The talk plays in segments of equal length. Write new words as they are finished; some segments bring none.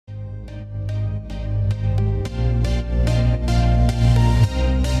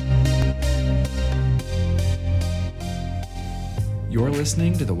You're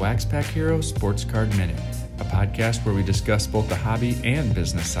listening to the WaxPackHero Sports Card Minute, a podcast where we discuss both the hobby and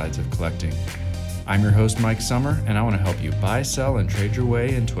business sides of collecting. I'm your host, Mike Sommer, and I want to help you buy, sell, and trade your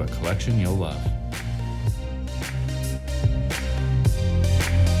way into a collection you'll love.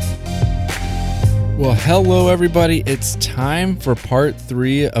 Well, hello everybody. It's time for part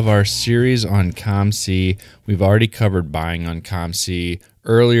 3 of our series on COMC. We've already covered buying on COMC.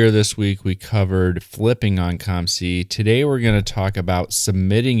 Earlier this week, we covered flipping on COMC. Today, we're going to talk about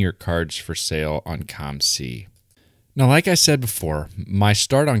submitting your cards for sale on COMC. Now, like I said before, my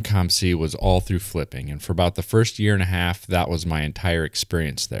start on COMC was all through flipping, and for about the first year and a half, that was my entire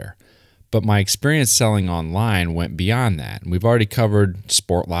experience there. But my experience selling online went beyond that. And we've already covered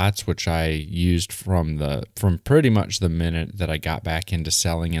sport lots, which I used from pretty much the minute that I got back into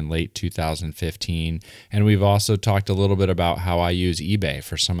selling in late 2015. And we've also talked a little bit about how I use eBay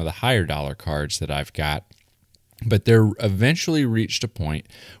for some of the higher dollar cards that I've got. But there eventually reached a point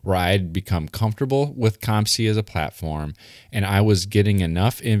where I had become comfortable with COMC as a platform, and I was getting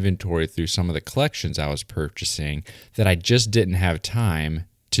enough inventory through some of the collections I was purchasing that I just didn't have time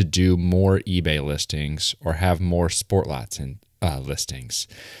to do more eBay listings or have more sport lots in listings.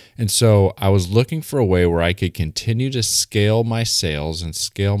 And so I was looking for a way where I could continue to scale my sales and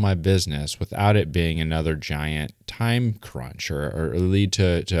scale my business without it being another giant time crunch or lead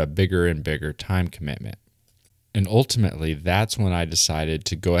to a bigger and bigger time commitment. And ultimately, that's when I decided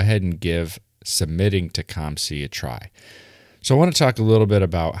to go ahead and give submitting to COMC a try. So I want to talk a little bit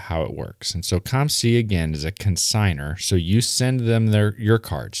about how it works. And so COMC, again, is a consignor. So you send them your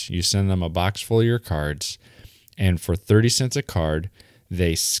cards. You send them a box full of your cards, and for 30 cents a card,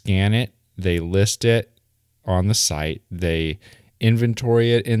 they scan it, they list it on the site, they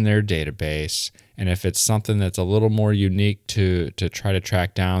inventory it in their database, and if it's something that's a little more unique to try to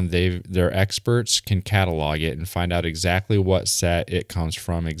track down, their experts can catalog it and find out exactly what set it comes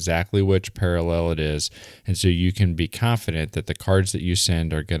from, exactly which parallel it is, and so you can be confident that the cards that you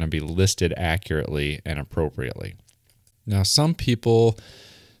send are going to be listed accurately and appropriately. Now, some people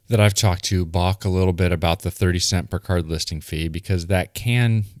that I've talked to balk a little bit about the 30 cent per card listing fee because that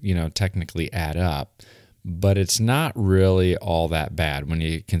can, technically add up. But it's not really all that bad when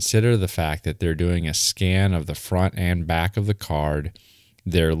you consider the fact that they're doing a scan of the front and back of the card.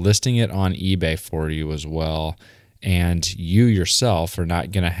 They're listing it on eBay for you as well. And you yourself are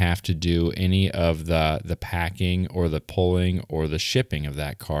not going to have to do any of the packing or the pulling or the shipping of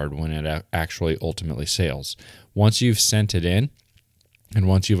that card when it actually ultimately sells. Once you've sent it in, and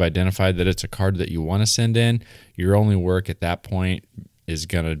once you've identified that it's a card that you want to send in, your only work at that point is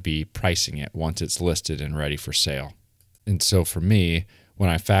going to be pricing it once it's listed and ready for sale. And so for me, when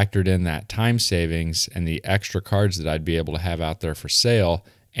I factored in that time savings and the extra cards that I'd be able to have out there for sale,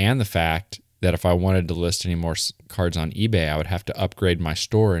 and the fact that if I wanted to list any more cards on eBay, I would have to upgrade my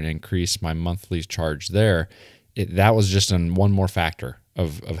store and increase my monthly charge there, that was just one more factor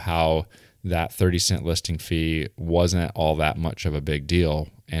of how that 30 cent listing fee wasn't all that much of a big deal,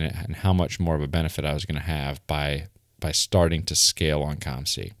 and how much more of a benefit I was going to have by starting to scale on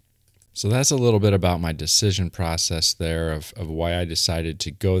COMC. So that's a little bit about my decision process there of why I decided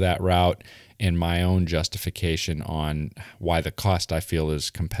to go that route and my own justification on why the cost I feel is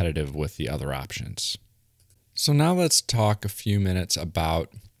competitive with the other options. So now let's talk a few minutes about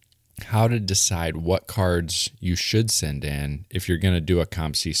how to decide what cards you should send in if you're going to do a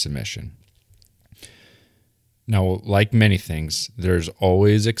COMC submission. Now, like many things, there's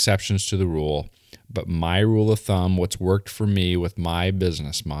always exceptions to the rule. But my rule of thumb, what's worked for me with my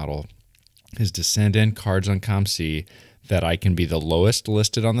business model, is to send in cards on COMC that I can be the lowest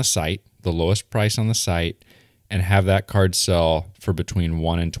listed on the site, the lowest price on the site, and have that card sell for between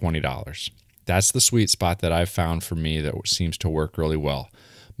 $1 and $20. That's the sweet spot that I've found for me that seems to work really well.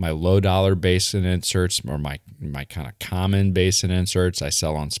 My low dollar basin inserts, or my kind of common basin inserts, I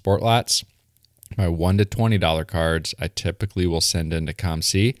sell on sport lots. My $1 to $20 cards, I typically will send into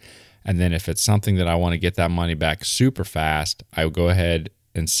COMC. And then if it's something that I want to get that money back super fast, I will go ahead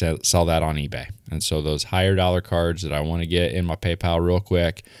and sell that on eBay. And so those higher dollar cards that I want to get in my PayPal real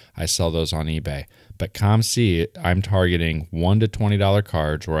quick, I sell those on eBay. But COMC, I'm targeting $1 to $20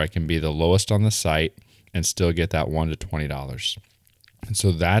 cards where I can be the lowest on the site and still get that $1 to $20. And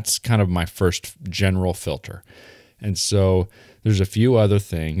so that's kind of my first general filter. And so there's a few other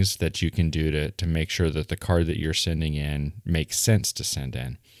things that you can do to make sure that the card that you're sending in makes sense to send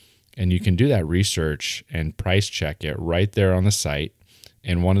in. And you can do that research and price check it right there on the site.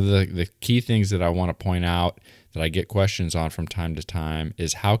 And one of the key things that I want to point out that I get questions on from time to time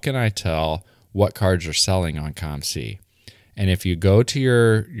is how can I tell what cards are selling on COMC? And if you go to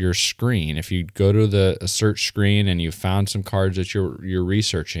your screen, if you go to the search screen and you found some cards that you're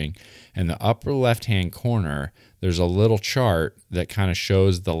researching, in the upper left-hand corner, there's a little chart that kind of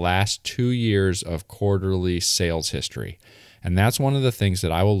shows the last 2 years of quarterly sales history. And that's one of the things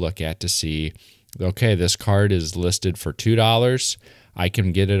that I will look at to see, okay, this card is listed for $2. I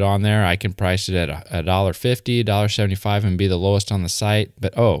can get it on there. I can price it at $1.50, $1.75 and be the lowest on the site.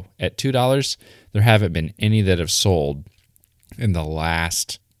 But at $2, there haven't been any that have sold in the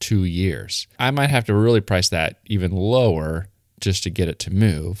last 2 years. I might have to really price that even lower just to get it to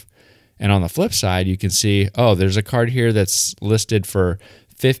move. And on the flip side, you can see, there's a card here that's listed for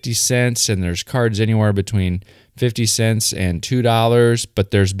 50 cents, and there's cards anywhere between 50 cents and $2,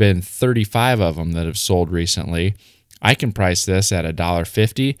 but there's been 35 of them that have sold recently. I can price this at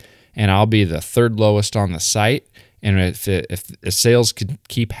 $1.50, and I'll be the third lowest on the site. And if sales could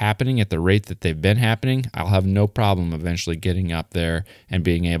keep happening at the rate that they've been happening, I'll have no problem eventually getting up there and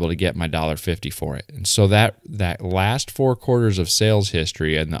being able to get my $1.50 for it. And so that last 4 quarters of sales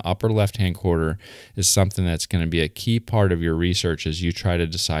history in the upper left-hand corner is something that's going to be a key part of your research as you try to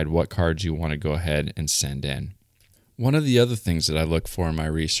decide what cards you want to go ahead and send in. One of the other things that I look for in my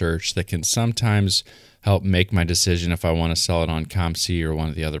research that can sometimes help make my decision if I want to sell it on COMC or one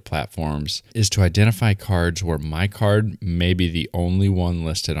of the other platforms is to identify cards where my card may be the only one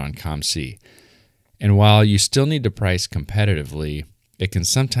listed on COMC. And while you still need to price competitively, it can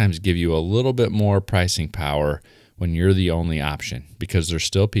sometimes give you a little bit more pricing power when you're the only option, because there's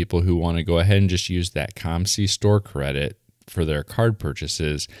still people who want to go ahead and just use that COMC store credit for their card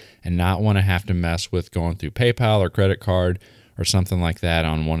purchases and not want to have to mess with going through PayPal or credit card or something like that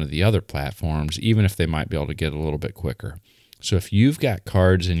on one of the other platforms, even if they might be able to get a little bit quicker. So if you've got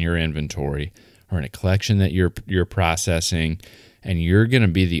cards in your inventory or in a collection that you're processing and you're going to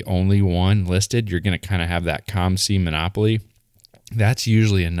be the only one listed, you're going to kind of have that COMC monopoly, that's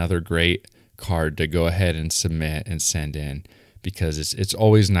usually another great card to go ahead and submit and send in, because it's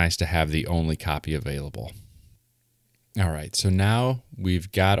always nice to have the only copy available. All right, so now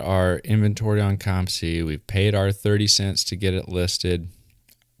we've got our inventory on COMC. We've paid our 30 cents to get it listed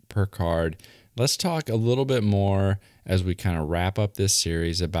per card. Let's talk a little bit more as we kind of wrap up this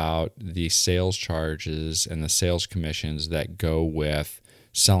series about the sales charges and the sales commissions that go with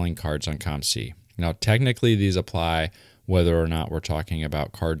selling cards on COMC. Now, technically, these apply whether or not we're talking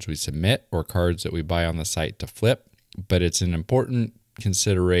about cards we submit or cards that we buy on the site to flip, but it's an important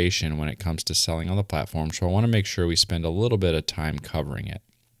consideration when it comes to selling on the platform, so I want to make sure we spend a little bit of time covering it.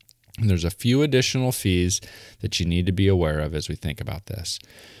 And there's a few additional fees that you need to be aware of as we think about this.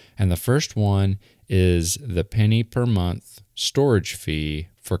 And the first one is the penny per month storage fee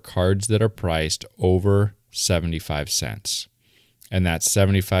for cards that are priced over 75 cents. And that's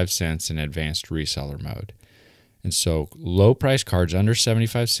 75 cents in advanced reseller mode. And so low price cards under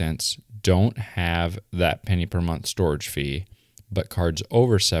 75 cents don't have that penny per month storage fee, but cards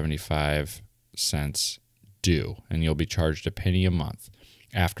over 75 cents do, and you'll be charged a penny a month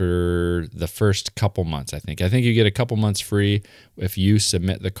after the first couple months. I think you get a couple months free if you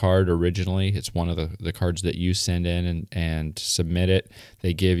submit the card originally. It's one of the cards that you send in and submit it.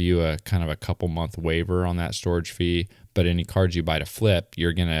 They give you a kind of a couple month waiver on that storage fee, but any cards you buy to flip,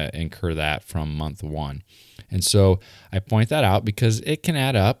 you're going to incur that from month 1. And so I point that out because it can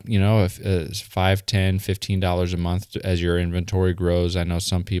add up, if it's $5, $10, $15 a month as your inventory grows. I know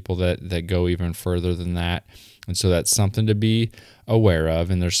some people that go even further than that. And so that's something to be aware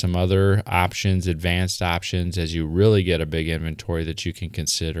of. And there's some other options, advanced options, as you really get a big inventory that you can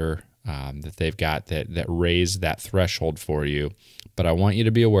consider that they've got that raise that threshold for you. But I want you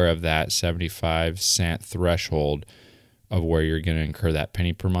to be aware of that 75 cent threshold of where you're going to incur that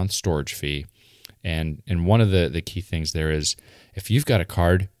penny per month storage fee. And one of the key things there is, if you've got a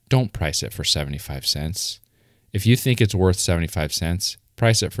card, don't price it for 75 cents. If you think it's worth 75 cents,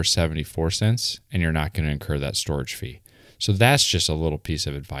 price it for 74 cents, and you're not going to incur that storage fee. So that's just a little piece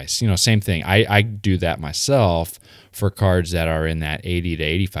of advice. Same thing. I do that myself for cards that are in that 80 to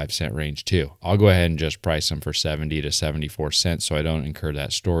 85 cent range too. I'll go ahead and just price them for 70 to 74 cents so I don't incur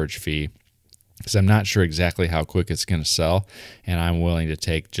that storage fee, because I'm not sure exactly how quick it's going to sell, and I'm willing to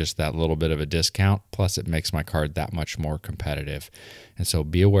take just that little bit of a discount, plus it makes my card that much more competitive. And so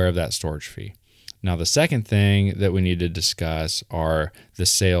be aware of that storage fee. Now, the second thing that we need to discuss are the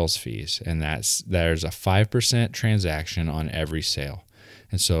sales fees, and there's a 5% transaction on every sale.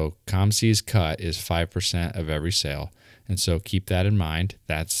 And so COMC's cut is 5% of every sale. And so keep that in mind.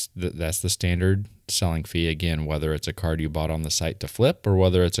 That's the standard selling fee. Again, whether it's a card you bought on the site to flip or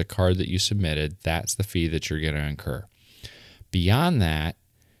whether it's a card that you submitted, that's the fee that you're going to incur. Beyond that,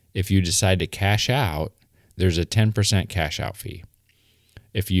 if you decide to cash out, there's a 10% cash out fee.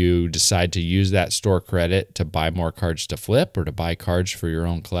 If you decide to use that store credit to buy more cards to flip or to buy cards for your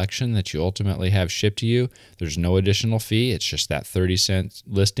own collection that you ultimately have shipped to you, there's no additional fee. It's just that 30-cent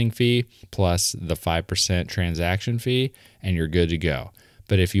listing fee plus the 5% transaction fee, and you're good to go.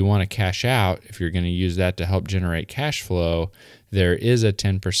 But if you want to cash out, if you're going to use that to help generate cash flow, there is a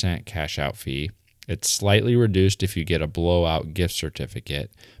 10% cash out fee. It's slightly reduced if you get a blowout gift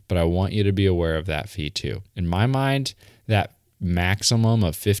certificate, but I want you to be aware of that fee too. In my mind, that maximum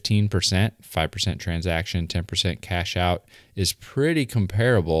of 15%, 5% transaction, 10% cash out is pretty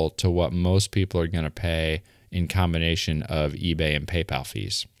comparable to what most people are going to pay in combination of eBay and PayPal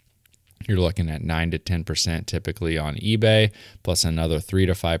fees. You're looking at 9 to 10% typically on eBay, plus another 3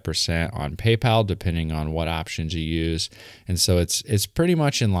 to 5% on PayPal, depending on what options you use. And so it's pretty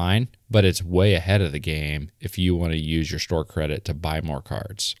much in line, but it's way ahead of the game if you want to use your store credit to buy more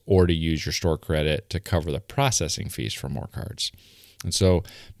cards or to use your store credit to cover the processing fees for more cards. And so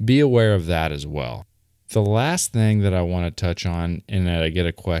be aware of that as well. The last thing that I want to touch on, and that I get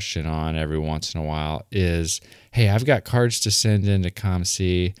a question on every once in a while, is, hey, I've got cards to send into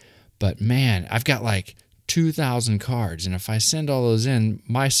COMC, but man, I've got like 2,000 cards, and if I send all those in,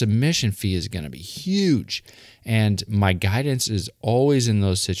 my submission fee is going to be huge. And my guidance is always in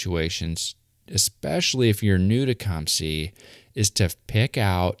those situations, especially if you're new to COMC, is to pick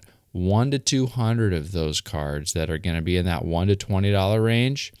out 1 to 200 of those cards that are going to be in that $1 to $20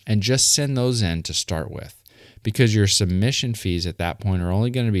 range and just send those in to start with. Because your submission fees at that point are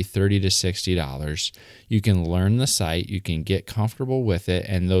only going to be $30 to $60. You can learn the site, you can get comfortable with it,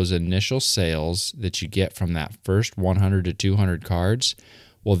 and those initial sales that you get from that first 100 to 200 cards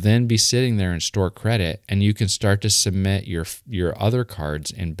will then be sitting there in store credit, and you can start to submit your other cards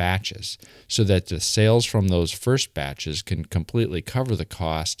in batches so that the sales from those first batches can completely cover the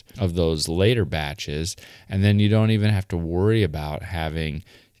cost of those later batches, and then you don't even have to worry about having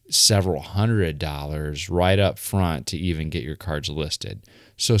several $100s right up front to even get your cards listed.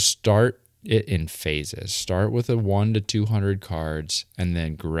 So start it in phases. Start with a 1 to 200 cards and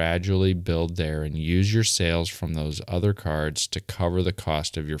then gradually build there and use your sales from those other cards to cover the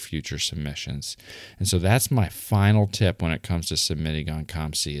cost of your future submissions. And so that's my final tip when it comes to submitting on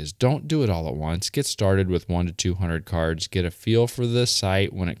COMC is don't do it all at once. Get started with 1 to 200 cards. Get a feel for the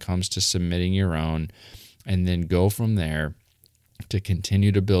site when it comes to submitting your own, and then go from there to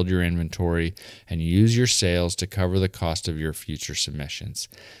continue to build your inventory and use your sales to cover the cost of your future submissions.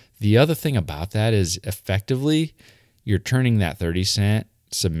 The other thing about that is effectively you're turning that 30-cent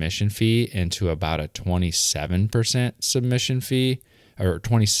submission fee into about a 27% submission fee or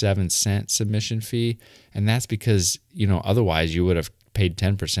 27-cent submission fee. And that's because, otherwise you would have paid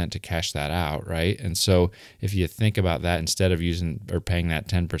 10% to cash that out, right? And so if you think about that, instead of using or paying that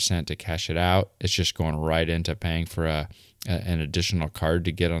 10% to cash it out, it's just going right into paying for an additional card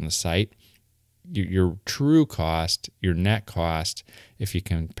to get on the site. Your true cost, your net cost, if you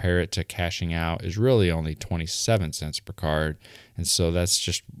compare it to cashing out, is really only 27 cents per card. And so that's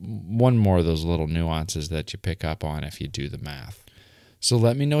just one more of those little nuances that you pick up on if you do the math. So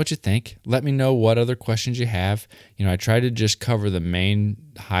let me know what you think. Let me know what other questions you have. I try to just cover the main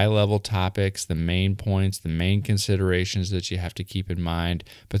high-level topics, the main points, the main considerations that you have to keep in mind,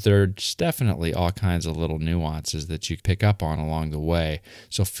 but there's definitely all kinds of little nuances that you pick up on along the way.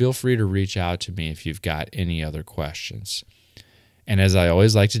 So feel free to reach out to me if you've got any other questions. And as I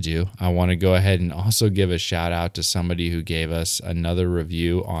always like to do, I want to go ahead and also give a shout out to somebody who gave us another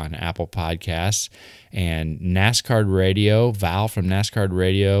review on Apple Podcasts. And NASCAR Radio, Val from NASCAR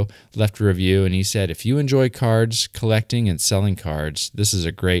Radio, left a review, and he said, if you enjoy cards, collecting, and selling cards, this is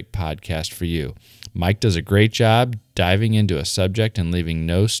a great podcast for you. Mike does a great job diving into a subject and leaving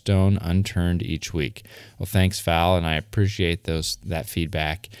no stone unturned each week. Well, thanks, Val, and I appreciate that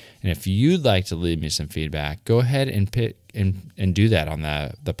feedback. And if you'd like to leave me some feedback, go ahead and do that on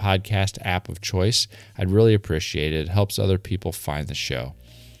the podcast app of choice. I'd really appreciate it. It helps other people find the show.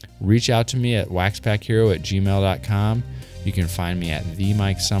 Reach out to me at waxpackhero@gmail.com. You can find me at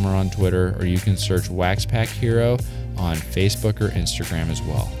 @MikeSummer on Twitter, or you can search WaxPackHero on Facebook or Instagram as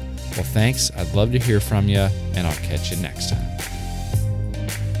well. Well, thanks. I'd love to hear from you, and I'll catch you next time.